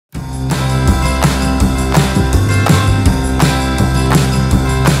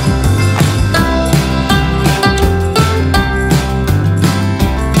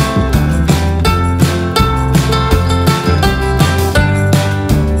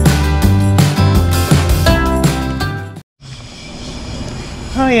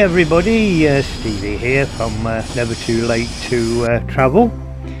Hi everybody, Stevie here from Never Too Late to Travel.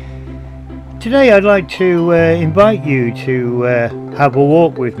 Today I'd like to invite you to have a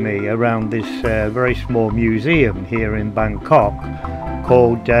walk with me around this very small museum here in Bangkok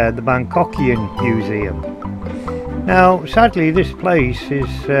called the Bangkokian Museum. Now sadly this place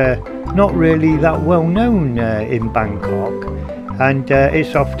is not really that well known in Bangkok, and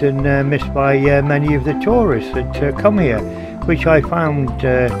it's often missed by many of the tourists that come here, which I found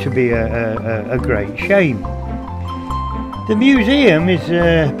to be a great shame. The museum is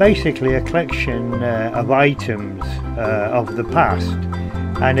basically a collection of items of the past,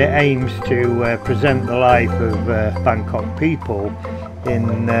 and it aims to present the life of Bangkok people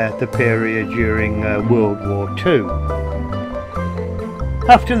in the period during World War II.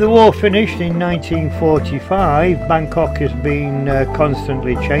 After the war finished in 1945, Bangkok has been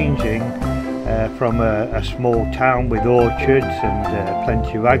constantly changing from a small town with orchards and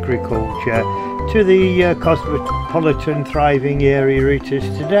plenty of agriculture to the cosmopolitan thriving area it is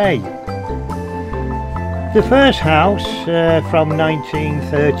today. The first house from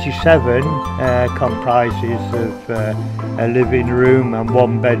 1937 comprises of a living room and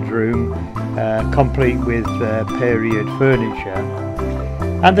one bedroom, complete with period furniture.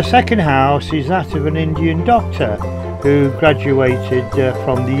 And the second house is that of an Indian doctor who graduated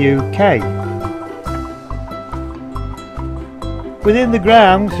from the UK. Within the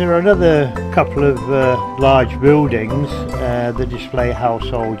grounds there are another couple of large buildings that display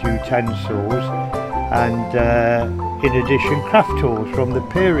household utensils and in addition craft tools from the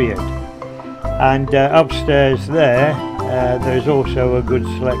period. And upstairs there's also a good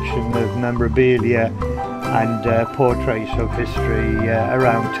selection of memorabilia and portraits of history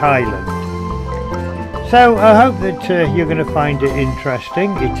around Thailand. So I hope that you're going to find it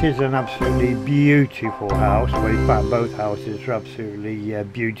interesting. It is an absolutely beautiful house. Well, in fact both houses are absolutely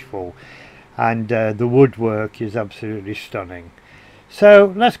beautiful, and the woodwork is absolutely stunning.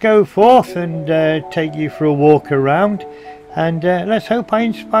 So let's go forth and take you for a walk around, and let's hope I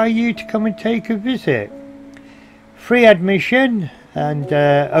inspire you to come and take a visit. Free admission, and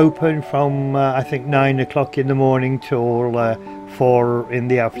open from I think 9 o'clock in the morning till 4 in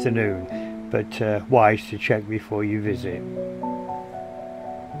the afternoon, but wise to check before you visit.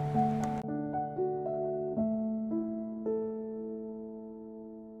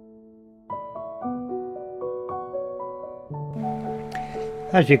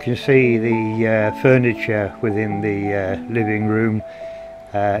 As you can see, the furniture within the living room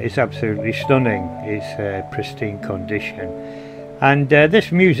is absolutely stunning. It's pristine condition. And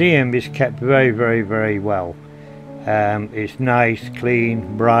this museum is kept very well. It's nice,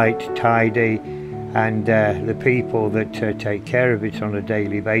 clean, bright, tidy, and the people that take care of it on a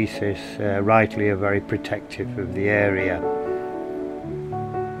daily basis rightly are very protective of the area.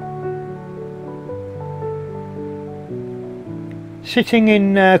 Sitting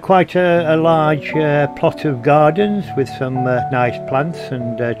in quite a large plot of gardens with some nice plants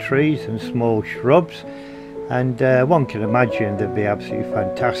and trees and small shrubs. And one can imagine that'd be absolutely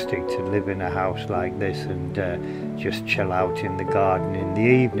fantastic to live in a house like this and just chill out in the garden in the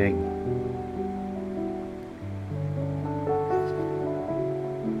evening.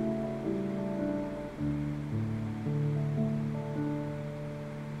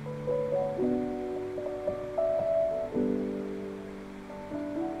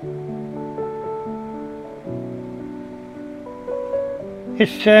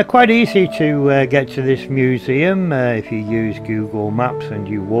 It's quite easy to get to this museum if you use Google Maps and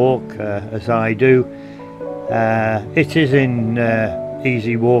you walk as I do. It is in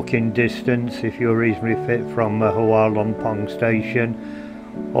easy walking distance if you're reasonably fit from Hua Lompong station,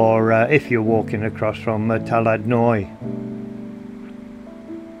 or if you're walking across from Talad Noi.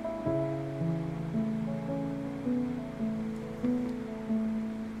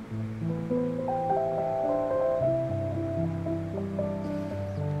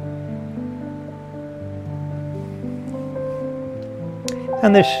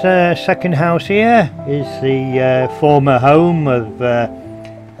 And this second house here is the former home of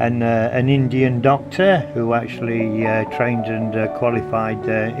an Indian doctor who actually trained and qualified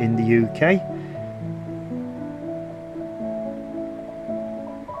in the UK.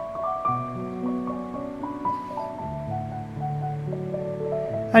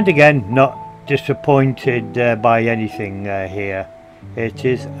 And again, not disappointed by anything here. It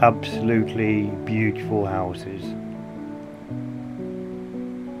is absolutely beautiful houses.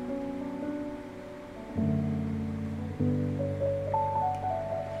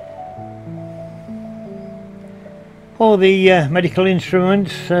 All the medical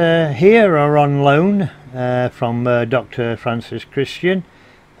instruments here are on loan from Dr. Francis Christian,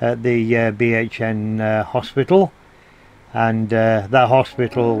 at the BHN hospital, and that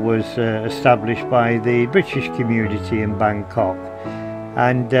hospital was established by the British community in Bangkok,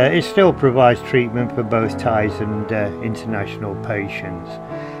 and it still provides treatment for both Thais and international patients.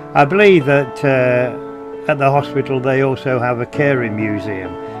 I believe that at the hospital they also have a caring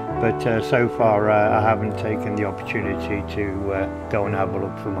museum, but so far I haven't taken the opportunity to go and have a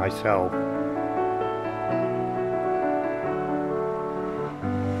look for myself.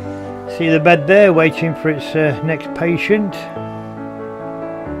 See the bed there waiting for its next patient.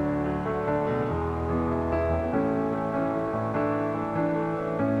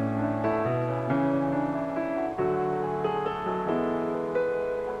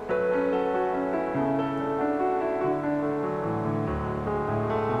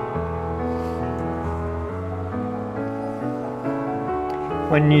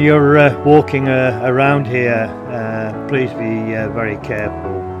 When you're walking around here, please be very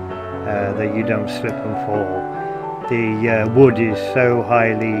careful that you don't slip and fall. The wood is so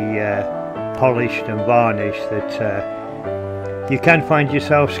highly polished and varnished that you can find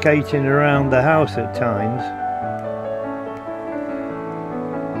yourself skating around the house at times.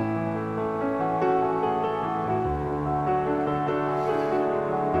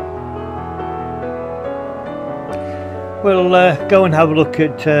 We'll go and have a look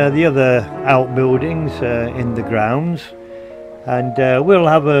at the other outbuildings in the grounds, and we'll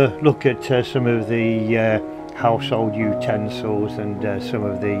have a look at some of the household utensils and some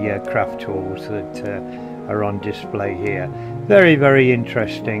of the craft tools that are on display here. Very, very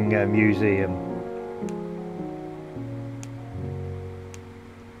interesting museum.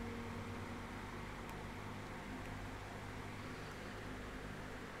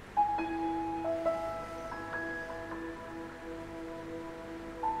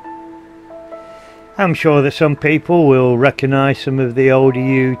 I'm sure that some people will recognise some of the older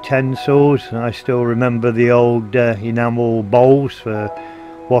utensils. I still remember the old enamel bowls for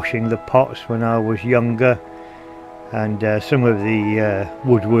washing the pots when I was younger, and some of the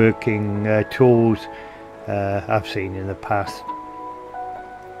woodworking tools I've seen in the past.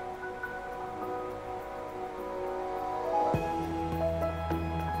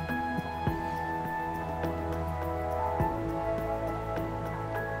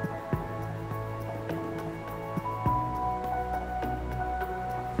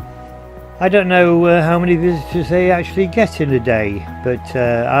 I don't know how many visitors they actually get in a day, but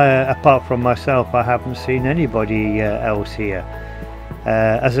apart from myself, I haven't seen anybody else here.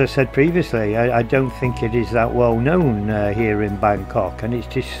 As I said previously, I don't think it is that well known here in Bangkok, and it's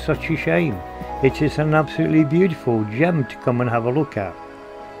just such a shame. It is an absolutely beautiful gem to come and have a look at.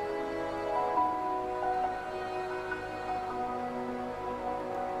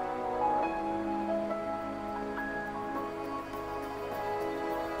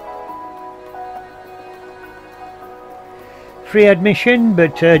 Free admission,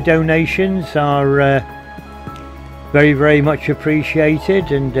 but donations are very, very much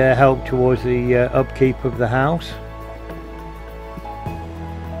appreciated and help towards the upkeep of the house.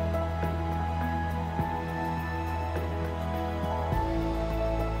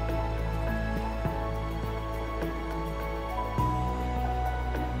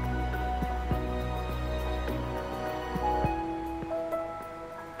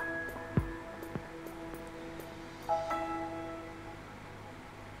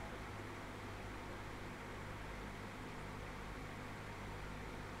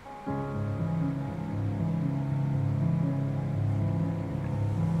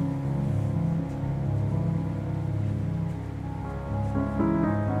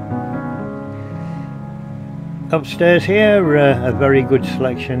 Upstairs here, a very good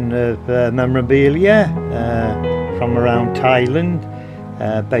selection of memorabilia from around Thailand,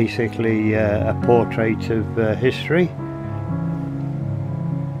 basically a portrait of history.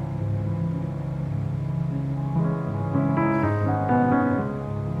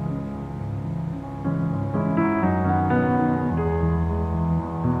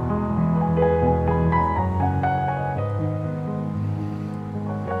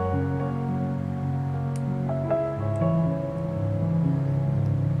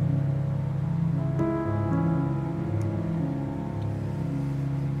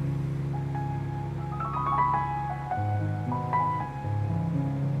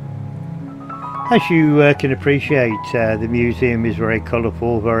 As you can appreciate, the museum is very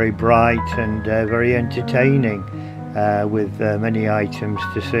colourful, very bright and very entertaining, with many items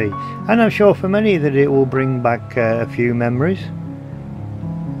to see, and I'm sure for many that it will bring back a few memories.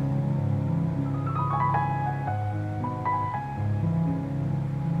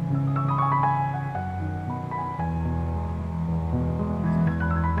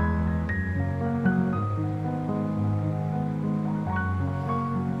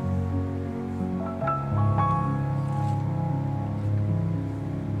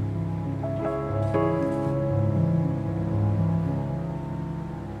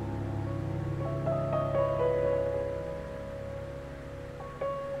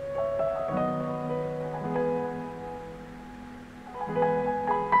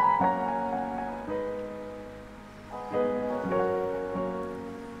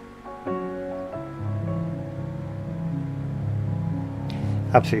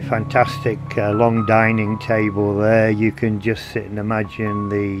 Absolutely fantastic long dining table there. You can just sit and imagine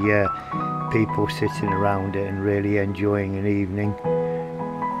the people sitting around it and really enjoying an evening.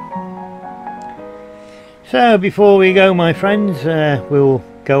 So before we go, my friends, we'll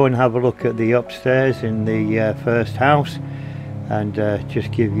go and have a look at the upstairs in the first house, and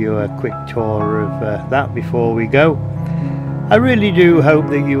just give you a quick tour of that before we go. I really do hope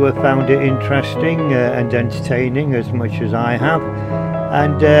that you have found it interesting and entertaining as much as I have,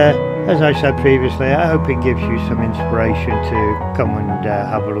 and as I said previously, I hope it gives you some inspiration to come and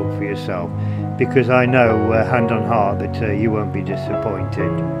have a look for yourself, because I know hand on heart that you won't be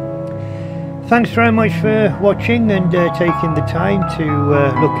disappointed. Thanks very much for watching and taking the time to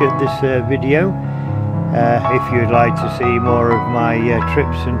look at this video. If you'd like to see more of my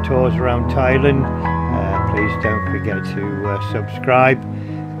trips and tours around Thailand, please don't forget to subscribe,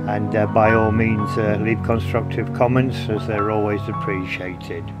 and by all means leave constructive comments, as they're always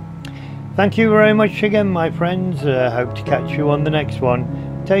appreciated. Thank you very much again, my friends. Hope to catch you on the next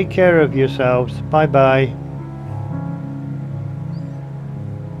one. Take care of yourselves. Bye bye.